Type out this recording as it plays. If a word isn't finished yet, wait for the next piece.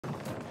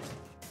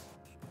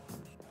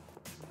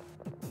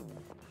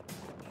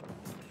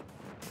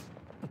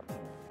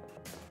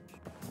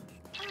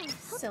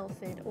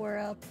Sylphid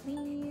aura,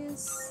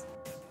 please.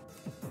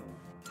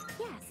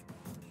 Yes.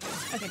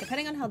 Okay,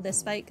 depending on how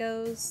this fight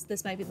goes,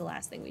 this might be the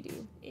last thing we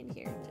do in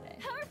here today.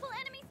 Powerful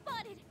enemy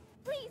spotted.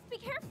 Please be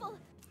careful.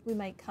 We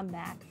might come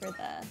back for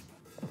the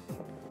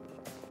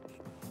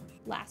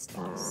last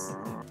boss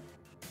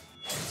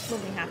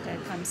when we have to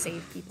come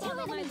save people.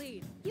 Follow my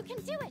lead. You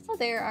can do it. Oh,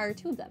 there are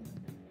 2 of them.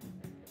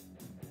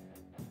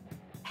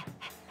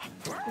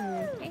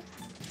 Okay.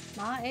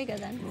 Ma Ega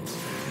then.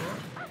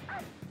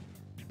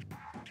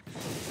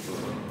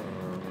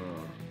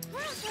 Wow,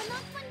 I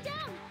knocked one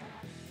down.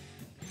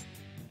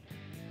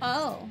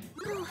 Oh.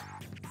 Oh,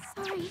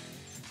 sorry.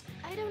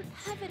 I don't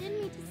have it in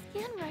me to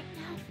scan right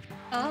now.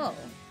 Oh.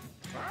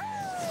 Got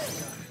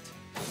it.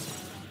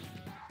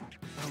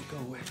 I'll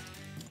go with.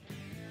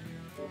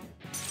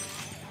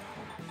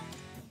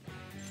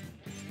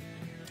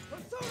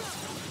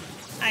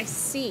 I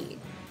see.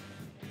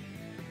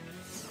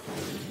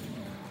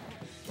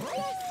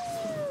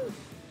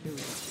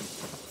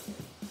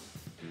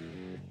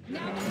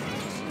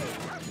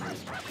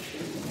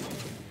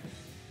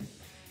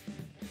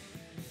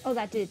 Oh,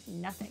 that did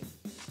nothing.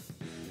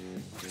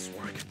 This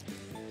work.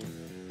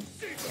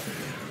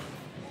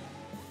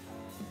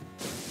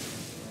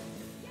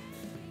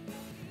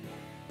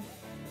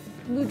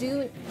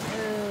 Mudu.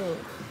 Oh.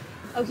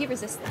 Oh, he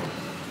resists that.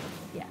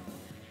 Yeah.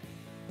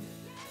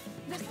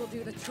 This will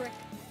do the trick.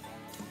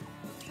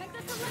 Take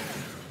this away.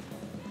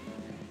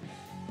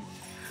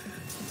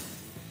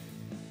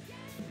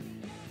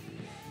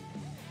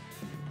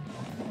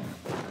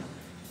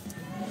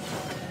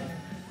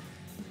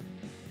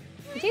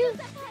 Could you,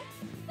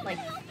 like,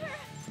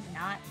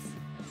 not?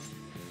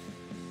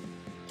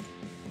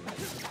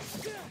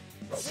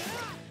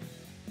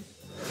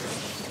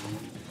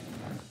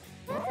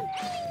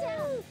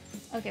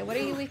 Okay, what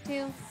are you weak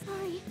to?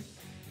 Sorry.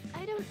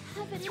 I don't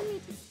have it in me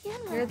to scan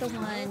right You're the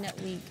now. one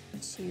weak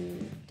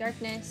to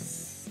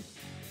darkness.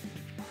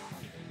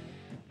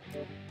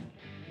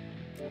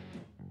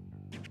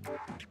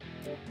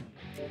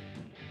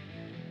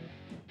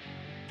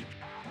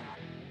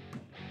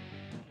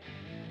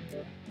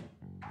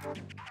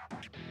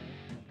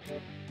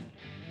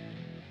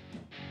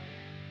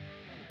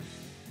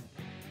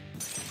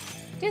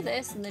 Do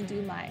this and then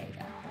do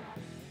Maega.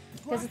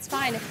 Because it's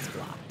fine if it's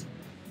blocked.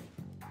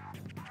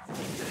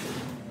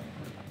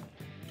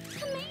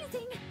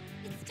 Amazing!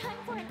 It's time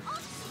for an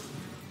off.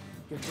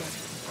 Get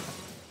ready.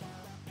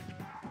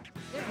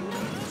 There's no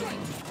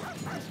choice.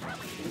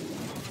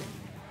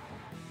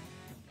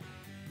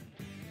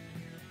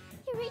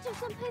 You're reaching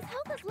someplace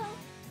help is low.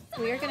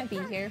 We are going to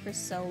be here for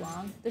so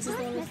long. This is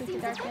the one with the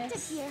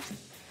darkness. Here.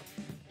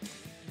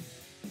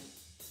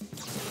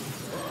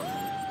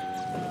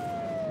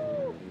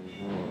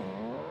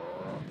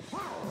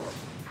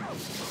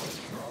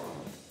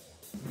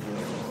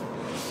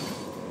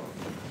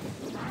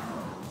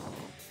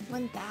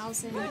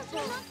 1,000. Knock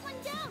one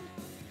down.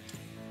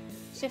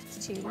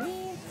 Shift to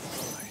me.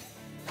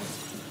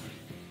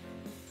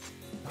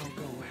 I'll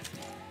go with.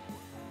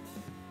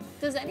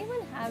 Does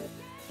anyone have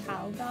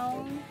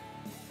Calgon?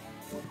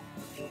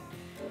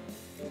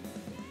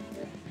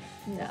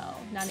 No,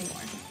 not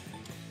anymore.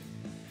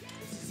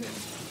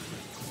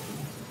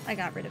 I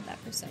got rid of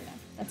that persona.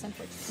 That's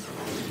unfortunate.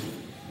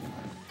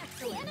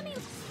 The enemy.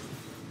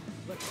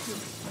 Let's do it.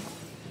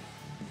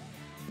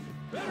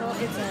 Well,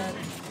 it's a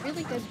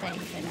really good thing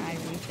that I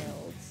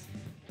rebuild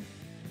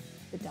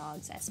the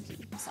dog's SP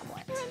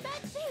somewhat. You're in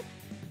bad shape.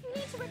 You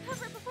need to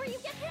recover before you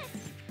get hit.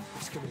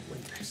 Who's gonna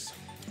win this?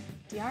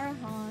 Diara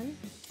Han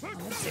on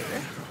the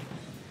sewer.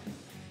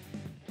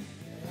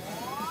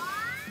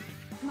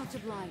 Much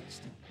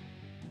obliged.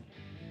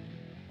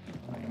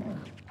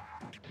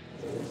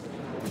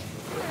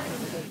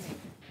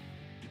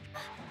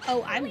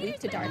 Oh, I'm weak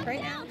to dark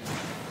right now?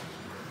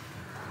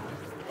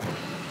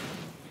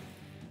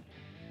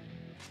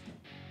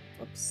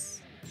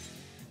 Whoops.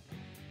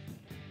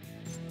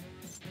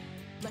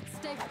 Let's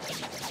stay.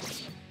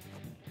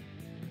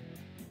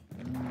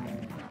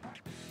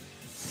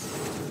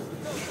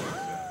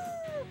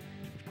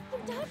 You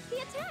dodged the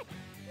attack.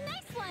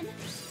 Nice one.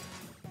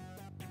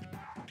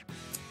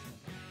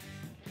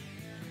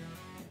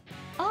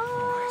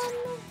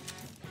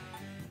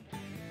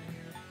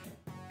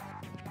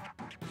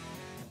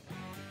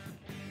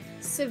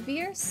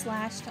 Severe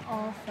slash to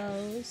all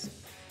foes,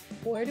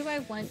 or do I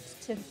want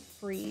to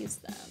freeze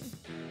them?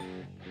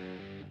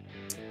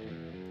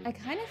 I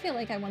kind of feel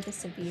like I want the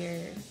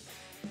severe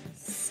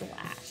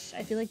slash.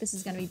 I feel like this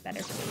is going to be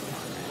better for me in the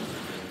long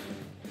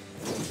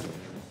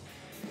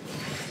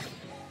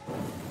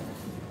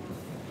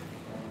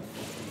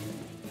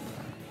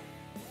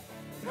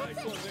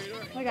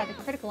run. Oh my god, the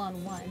critical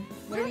on 1.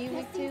 What are you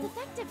weak to?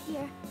 Effective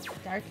here.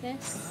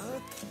 Darkness.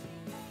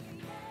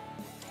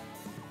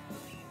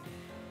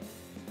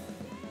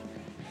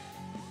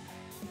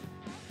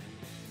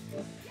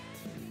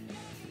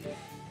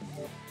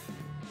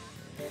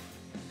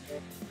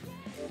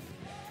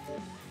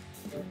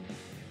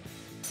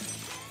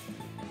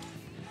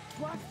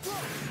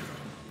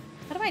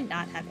 How do I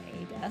not have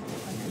Ada on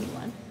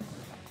anyone?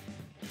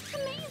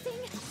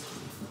 Amazing.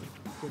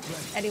 Get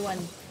ready. Anyone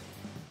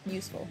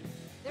useful.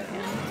 There's no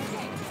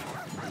escape.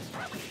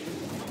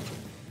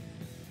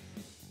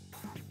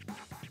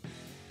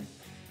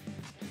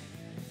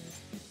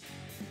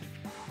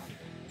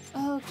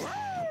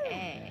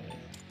 Okay.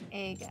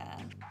 Aga.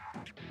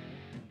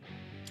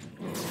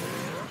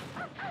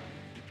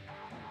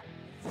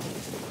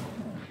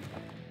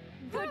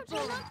 Good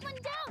boy. Knocked one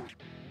down.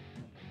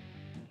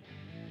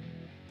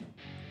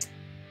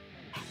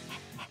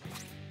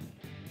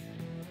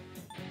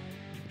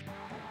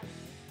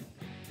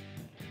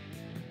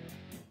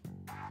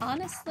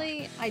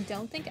 Honestly, I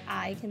don't think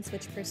I can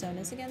switch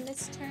personas again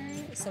this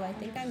turn, so I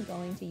think I'm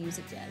going to use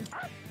a gen.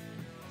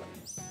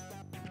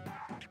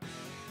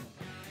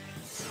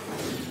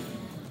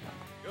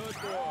 Good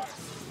boy.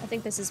 I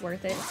think this is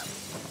worth it.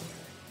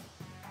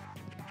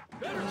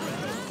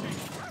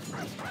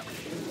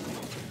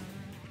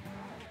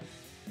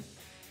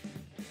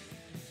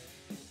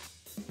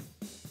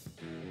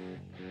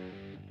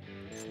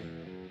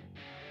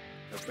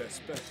 The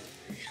best bet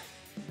would be.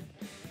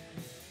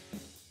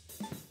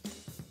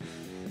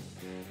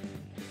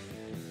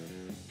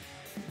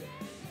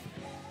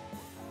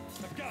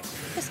 I've got you.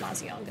 Just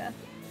Mazionga.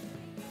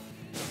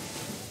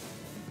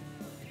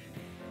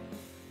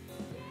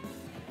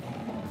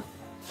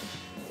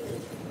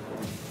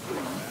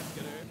 That's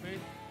gonna hit me.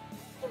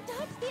 You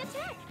dodged the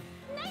attack.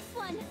 Nice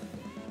one.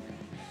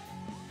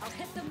 I'll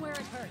hit them where it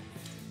hurts.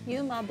 You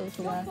Go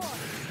Mabutua. for it.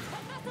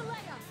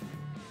 Patalea.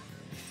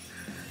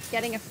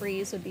 Getting a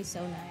freeze would be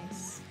so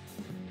nice.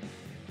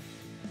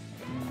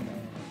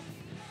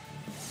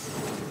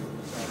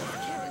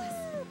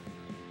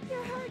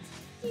 You're hurt.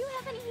 Do you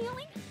have any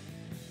healing?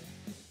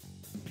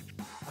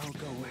 I'll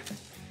go with.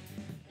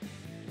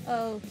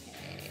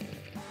 Okay.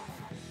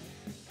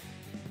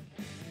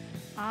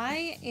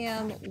 I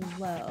am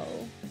low.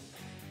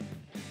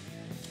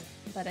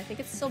 But I think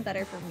it's still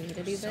better for me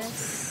to do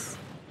this.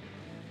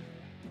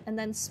 And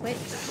then switch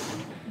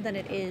than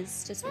it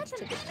is to switch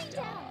to the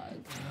dog.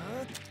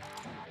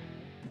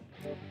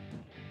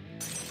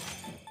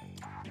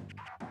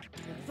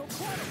 So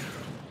close.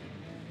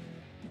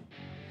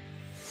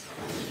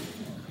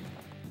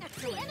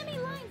 The enemy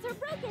lines are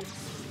broken.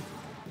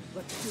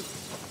 Let's do it.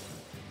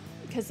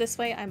 Because this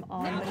way I'm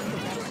on the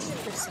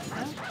correct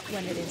persona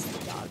when it is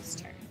the dog's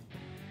turn.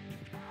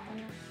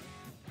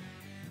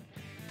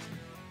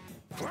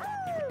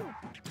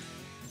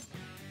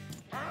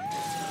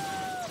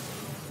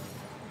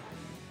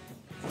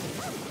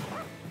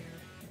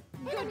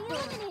 Enemy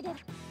eliminated.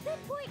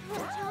 Good point,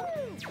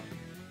 Ho-chan.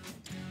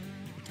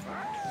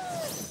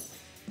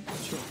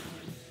 Sure.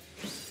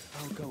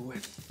 I'll go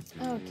with.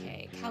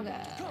 Okay, Kauga.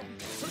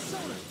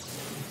 Persona.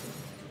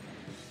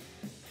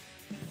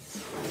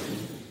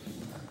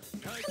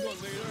 Nice one,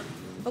 leader.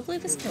 Hopefully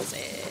this kills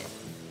it.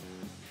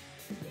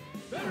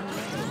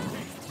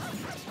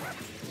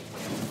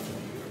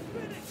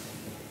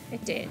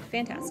 It did.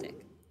 Fantastic.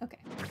 Okay.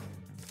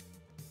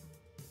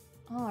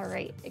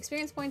 Alright.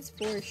 Experience points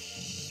for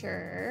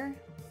sure.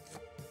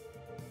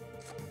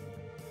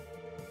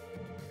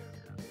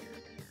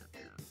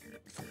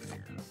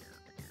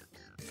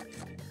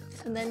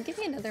 And then give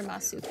me another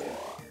Masuku.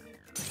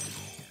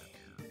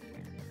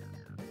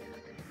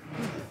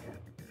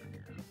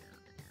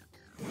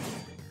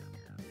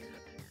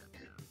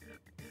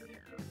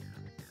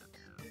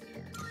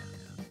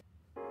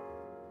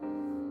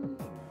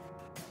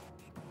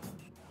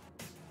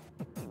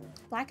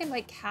 Black and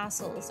white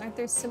castles, aren't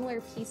there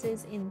similar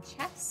pieces in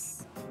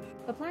chess?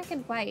 But black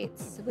and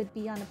whites would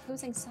be on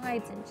opposing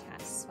sides in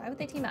chess. Why would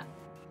they team up?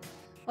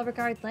 Well,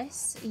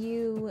 regardless,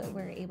 you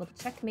were able to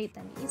checkmate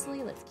them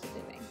easily. Let's keep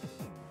moving.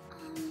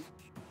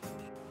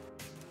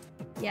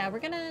 Yeah, we're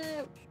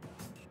gonna...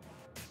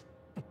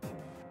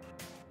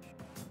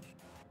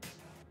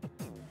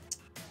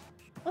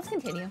 Let's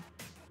continue.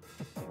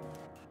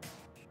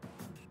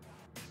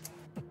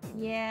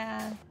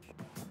 Yeah.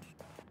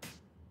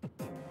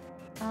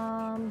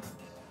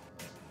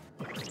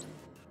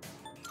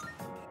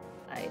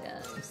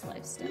 Items,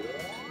 lifestyle.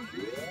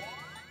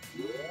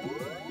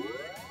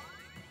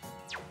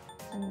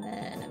 And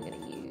then I'm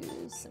gonna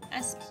use some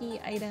SP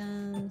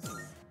items.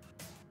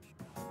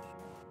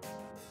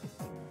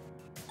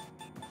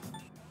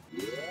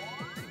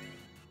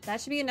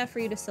 That should be enough for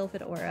you to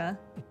Sylphid Aura.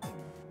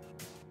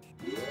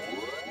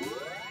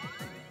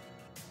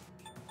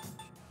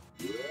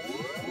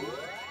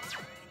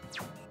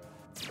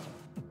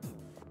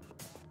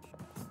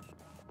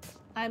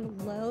 I'm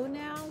low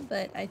now,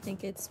 but I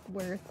think it's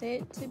worth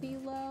it to be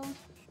low.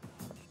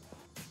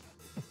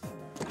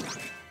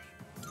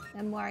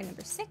 Memoir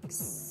number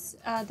 6.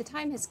 The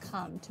time has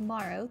come.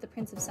 Tomorrow, the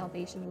Prince of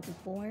Salvation will be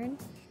born.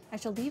 I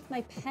shall leave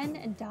my pen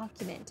and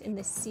document in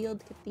this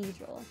sealed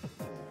cathedral,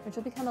 which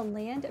will become a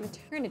land of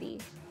eternity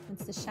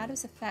once the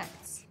shadow's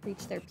effects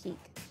reach their peak.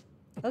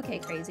 Okay,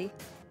 crazy.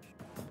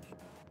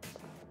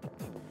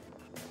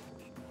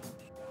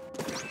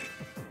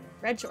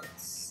 Red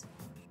shorts.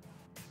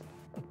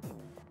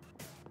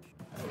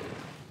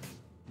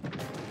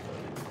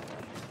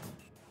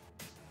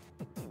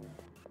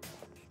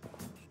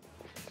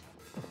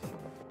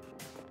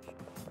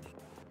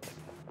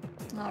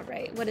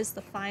 Alright, what is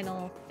the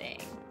final thing?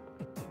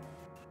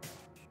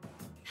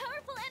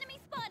 Powerful enemy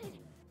spotted.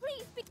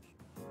 Please be.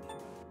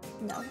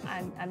 No,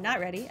 I'm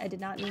not ready. I did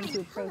not mean to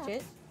approach Hello.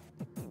 it.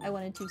 I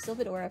wanted to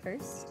Sylvadora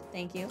first.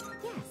 Thank you.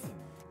 Yes.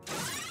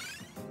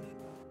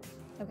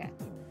 Okay.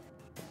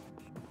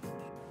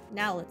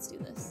 Now let's do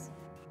this.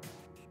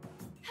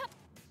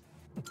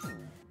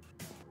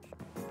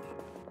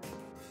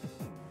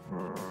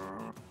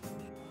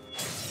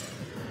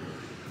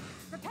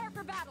 Prepare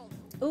for battle.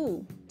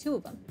 Ooh, 2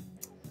 of them.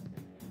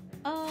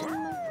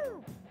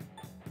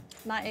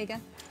 Maega.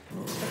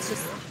 Let's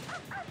just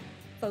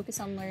focus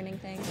on learning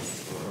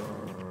things.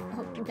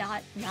 Oh,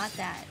 not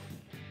that,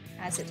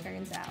 as it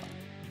turns out.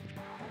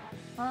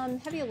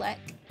 Heavy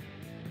elect.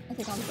 I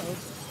think on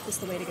both is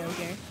the way to go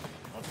here.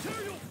 I'll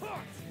tear you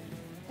apart.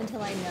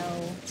 Until I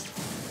know.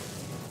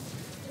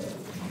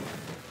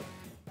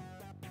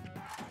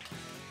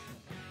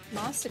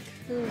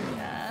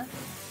 Masakuna.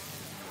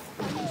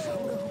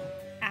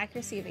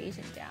 Accuracy,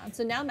 evasion down.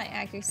 So now my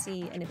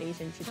accuracy and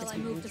evasion should just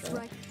be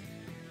neutral.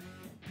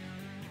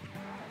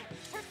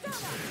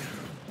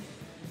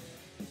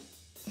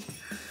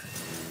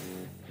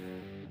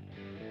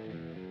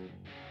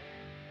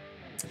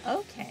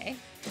 Okay.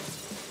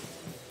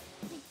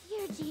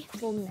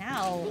 Well,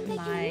 now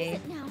my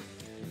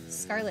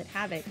Scarlet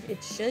Havoc,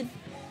 it should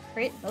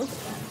crit both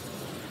of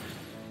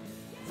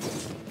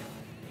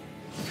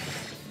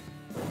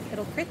them.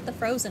 It'll crit the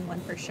frozen one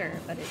for sure,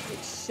 but it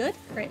should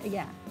crit.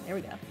 Yeah, there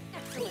we go.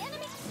 The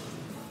enemy.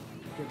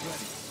 Get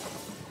ready.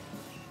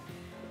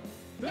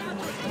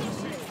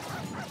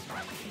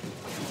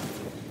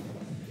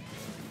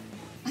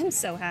 I'm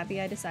so happy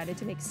I decided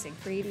to make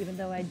Siegfried, even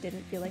though I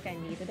didn't feel like I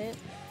needed it.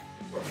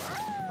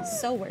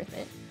 So worth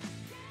it.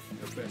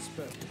 Your best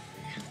bet.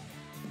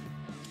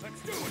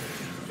 Let's do it.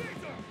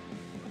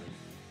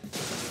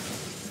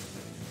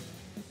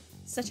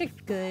 Such a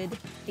good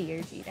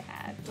theurgy to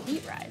have.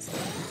 Heat Rise.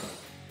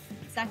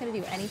 It's not going to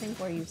do anything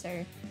for you,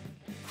 sir.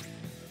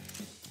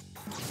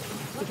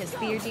 Because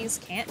theurgies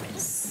can't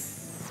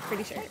miss.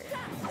 Pretty sure.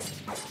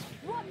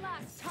 One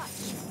last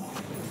touch.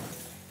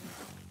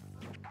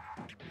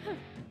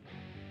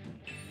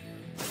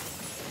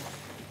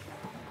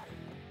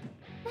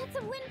 That's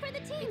a win for the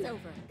team. It's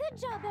over. Good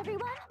job,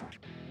 everyone.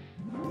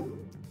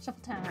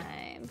 Shuffle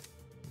time.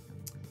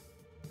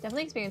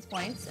 Definitely experience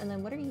points. And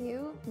then what are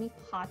you?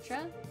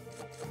 Mipatra?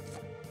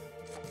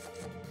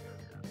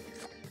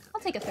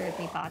 I'll take a third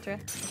Mipatra.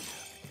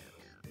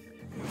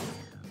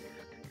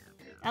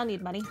 I'll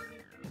need money.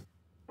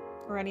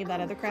 Or any of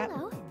that other crap.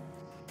 Hello.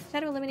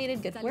 Shadow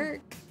eliminated, good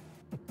work.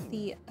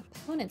 The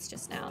opponents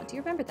just now, do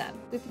you remember them?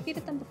 We've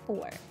defeated them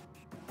before.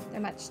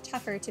 They're much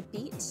tougher to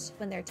beat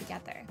when they're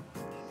together.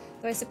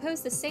 Though I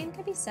suppose the same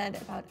can be said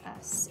about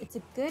us. It's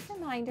a good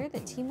reminder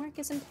that teamwork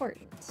is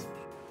important.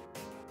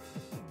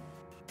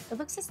 It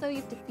looks as though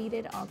you've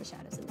defeated all the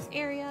shadows in this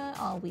area.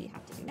 All we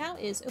have to do now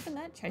is open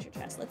that treasure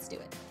chest. Let's do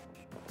it.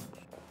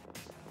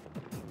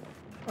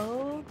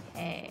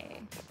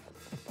 Okay.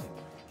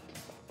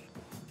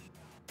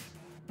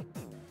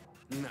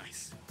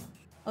 Nice.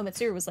 Oh,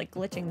 Mitsuru was like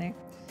glitching there.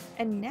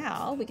 And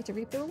now we get to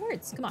reap the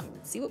rewards. Come on,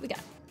 let's see what we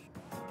got.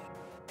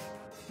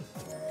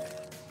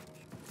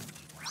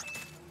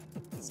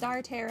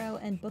 Star Tarot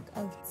and Book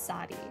of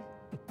Tsadi.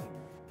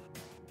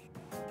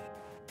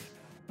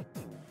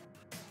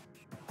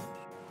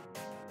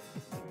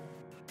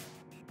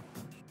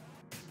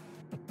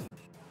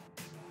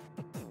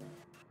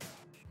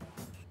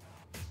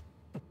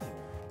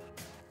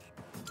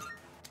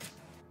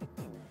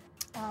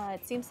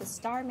 It seems the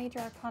Star Major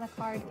Arcana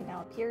card can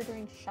now appear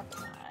during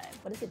shuffle time.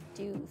 What does it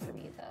do for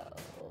me, though?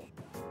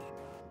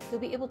 You'll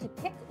be able to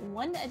pick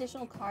one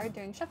additional card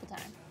during shuffle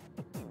time.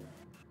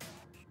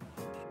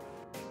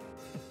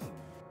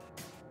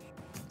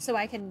 So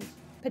I can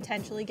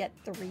potentially get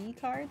 3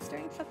 cards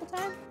during shuffle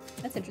time?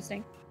 That's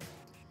interesting.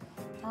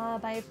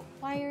 By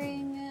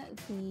acquiring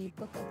the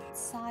Book of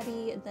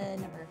Tsadi, the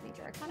number of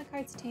Major Arcana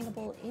cards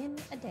attainable in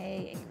a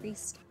day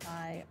increased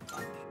by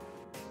 1.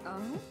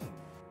 Oh?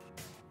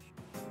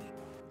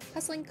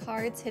 Puzzling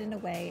cards hidden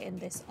away in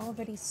this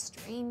already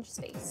strange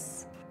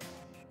space.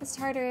 This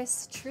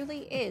Tartarus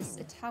truly is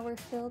a tower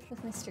filled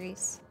with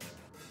mysteries.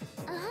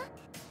 Uh-huh.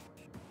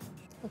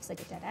 Looks like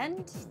a dead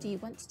end. Do you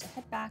want to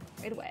head back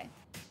right away?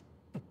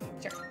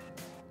 Sure.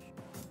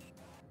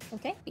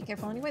 Okay, be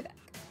careful on your way back.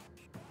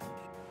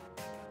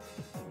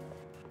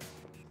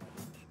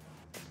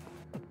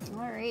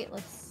 Alright,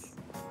 let's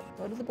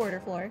go to the border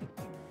floor.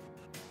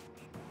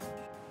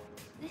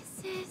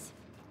 This is...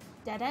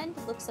 Dead end.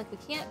 Looks like we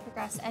can't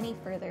progress any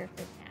further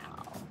for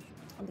now.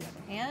 On the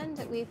other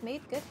hand, we've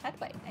made good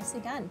headway. Nicely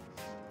done.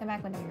 Come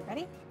back whenever you're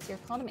ready. It's your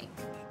call to make.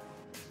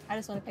 I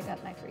just want to pick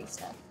up my free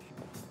stuff.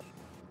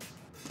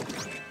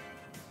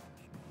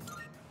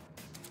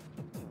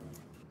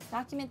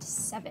 Document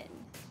 7.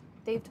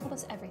 They've told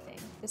us everything.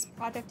 This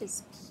project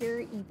is pure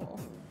evil.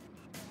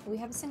 But we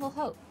have a single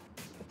hope.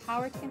 The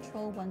power to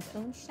control one's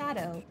own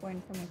shadow born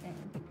from within.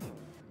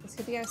 This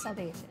could be our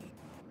salvation.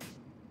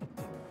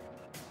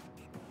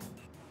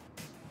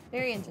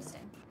 Very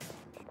interesting.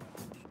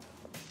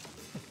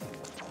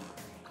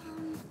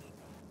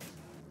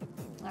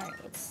 Alright,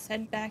 let's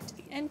head back to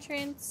the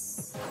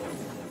entrance.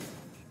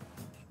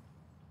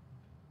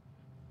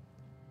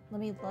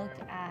 Let me look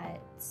at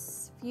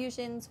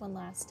fusions one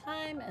last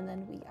time, and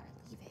then we are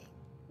leaving.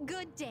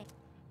 Good day.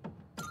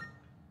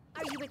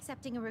 Are you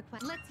accepting a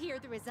request? Let's hear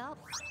the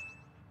results.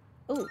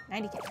 Ooh,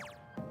 90k.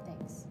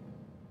 Thanks.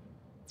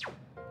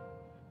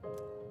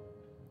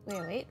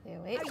 Wait.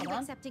 Are Hold you on.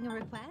 accepting a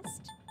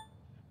request?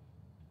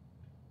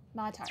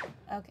 Matar.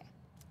 Okay.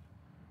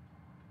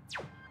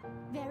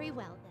 Very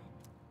well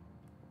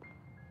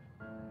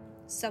then.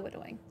 So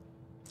annoying.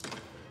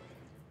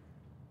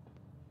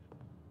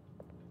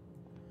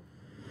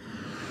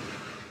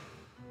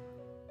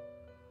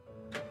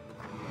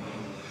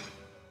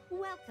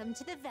 Welcome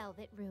to the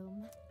Velvet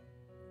Room.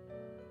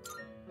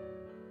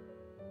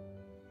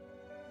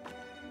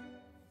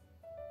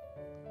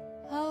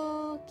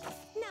 Okay.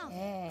 Now,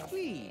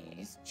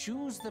 Please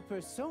choose the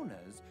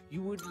personas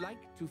you would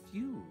like to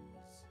fuse.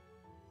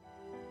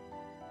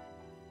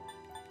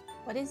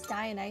 What is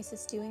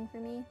Dionysus doing for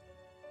me?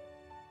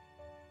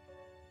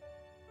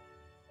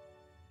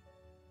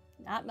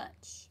 Not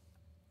much.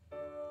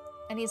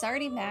 And he's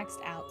already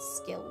maxed out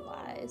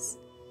skill-wise.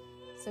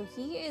 So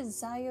he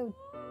is Ziodyne.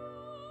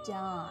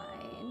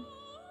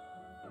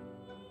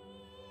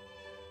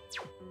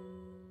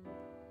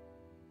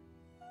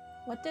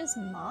 What does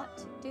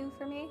Mott do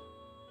for me?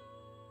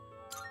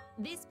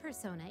 this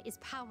persona is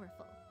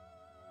powerful.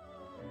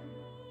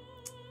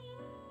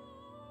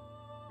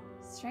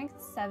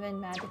 Strength 7,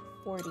 magic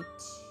 42.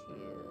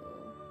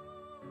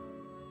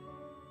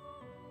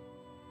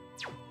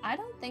 I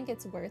don't think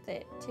it's worth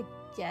it to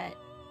get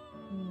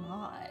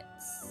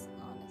mods,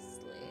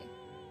 honestly.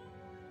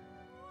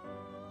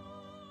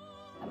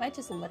 I might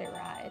just let it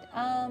ride.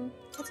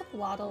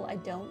 Quetzalcoatl I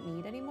don't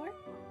need anymore.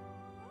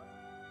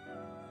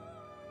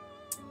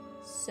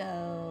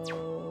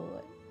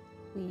 So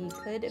we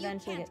could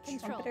eventually you get can't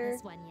control Trumpeter.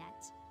 this one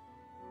yet.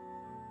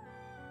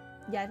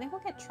 Yeah, I think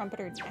we'll get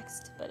Trumpeter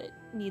next, but it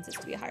needs us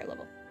to be a higher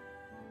level.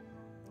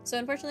 So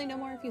unfortunately, no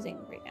more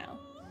infusing right now.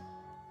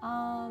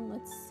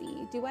 Let's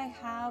see. Do I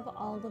have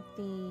all of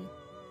the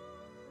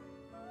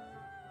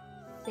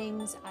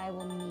things I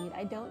will need?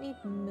 I don't need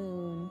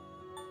Moon.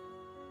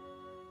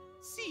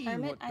 Seeing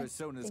Hermit, what I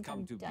personas think come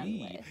I'm to done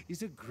be with.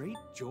 is a great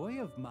joy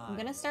of mine. I'm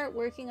gonna start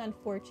working on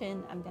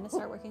Fortune. I'm gonna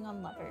start working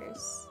on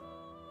Lovers.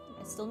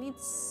 I still need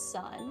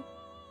Sun.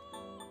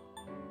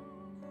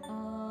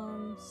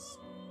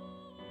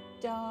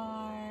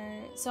 Star.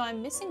 So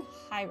I'm missing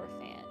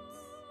Hierophant.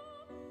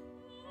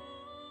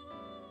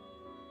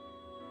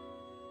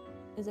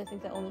 Is I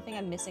think the only thing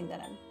I'm missing that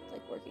I'm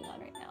like working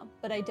on right now.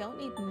 But I don't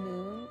need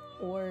Moon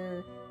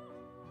or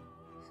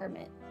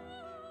Hermit.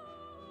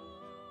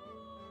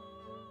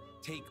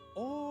 Take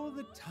all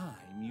the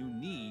time you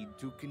need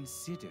to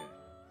consider.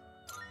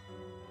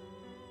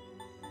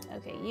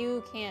 Okay,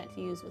 you can't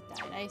fuse with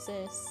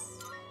Dionysus.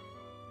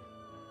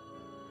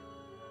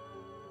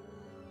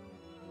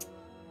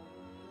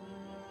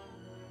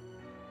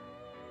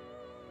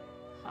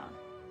 Huh.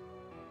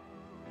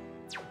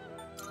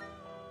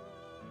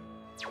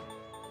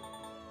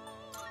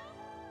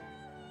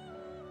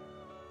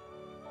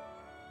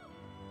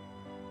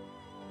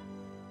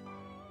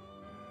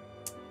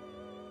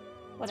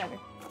 Whatever.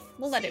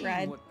 We'll let it Seeing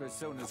ride. what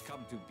personas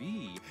come to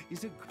be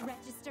is a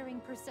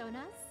Registering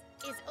personas?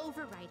 Is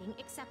overriding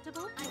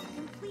acceptable? I've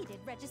completed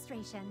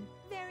registration.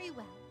 Very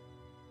well.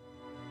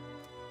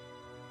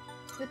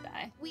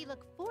 Goodbye. We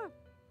look forward.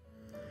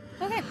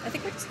 Okay, I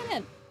think we're just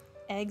gonna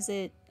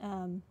exit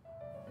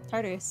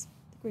Tartarus.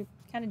 I think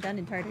we're kind of done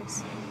in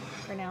Tartarus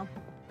for now.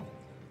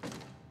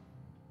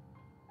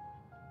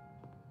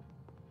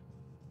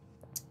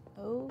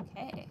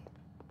 Okay.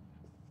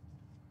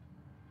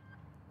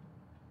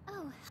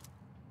 Oh,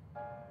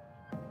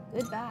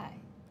 Goodbye.